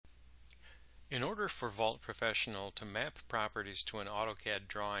In order for Vault Professional to map properties to an AutoCAD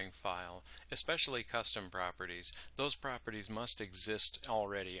drawing file, especially custom properties, those properties must exist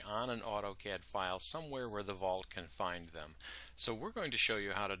already on an AutoCAD file somewhere where the Vault can find them. So we're going to show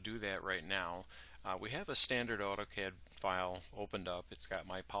you how to do that right now. We have a standard AutoCAD file opened up. It's got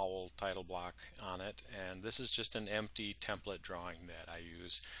my Powell title block on it, and this is just an empty template drawing that I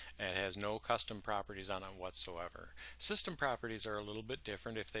use, and it has no custom properties on it whatsoever. System properties are a little bit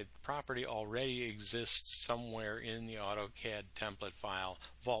different. If the property already exists somewhere in the AutoCAD template file,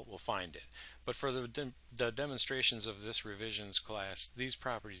 Vault will find it. But for the demonstrations of this revisions class, these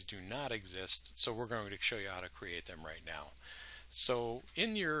properties do not exist, so we're going to show you how to create them right now. So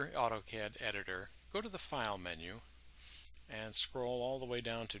in your AutoCAD editor, go to the File menu and scroll all the way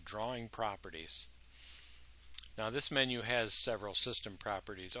down to Drawing Properties. Now this menu has several system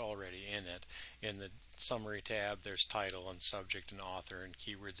properties already in it. In the Summary tab, there's title and subject and author and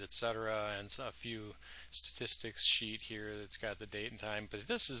keywords, etc., and a few statistics sheet here that's got the date and time, but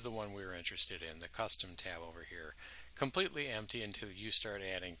this is the one we were interested in, the Custom tab over here. Completely empty until you start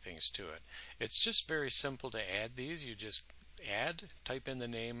adding things to it. It's just very simple to add these. You just add, type in the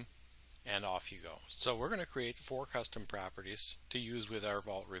name, and off you go. So we're going to create 4 custom properties to use with our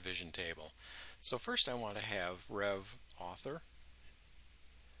Vault revision table. So first I want to have Rev Author,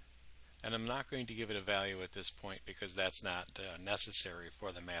 and I'm not going to give it a value at this point because that's not necessary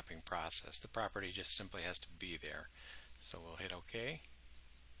for the mapping process. The property just simply has to be there. So we'll hit OK,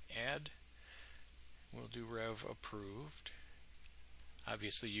 add, we'll do Rev Approved.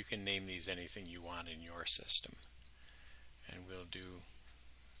 Obviously you can name these anything you want in your system. And we'll do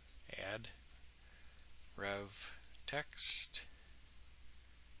add rev text,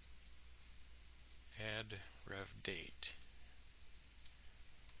 add rev date.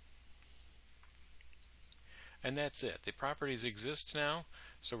 And that's it. The properties exist now,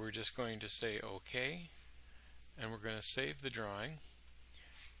 so we're just going to say OK, and we're going to save the drawing.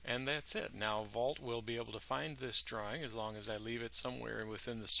 And that's it. Now Vault will be able to find this drawing as long as I leave it somewhere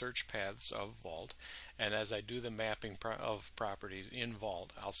within the search paths of Vault. And as I do the mapping of properties in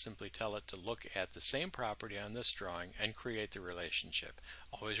Vault, I'll simply tell it to look at the same property on this drawing and create the relationship.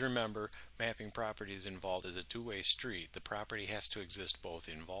 Always remember, mapping properties in Vault is a two-way street. The property has to exist both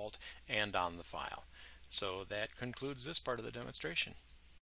in Vault and on the file. So that concludes this part of the demonstration.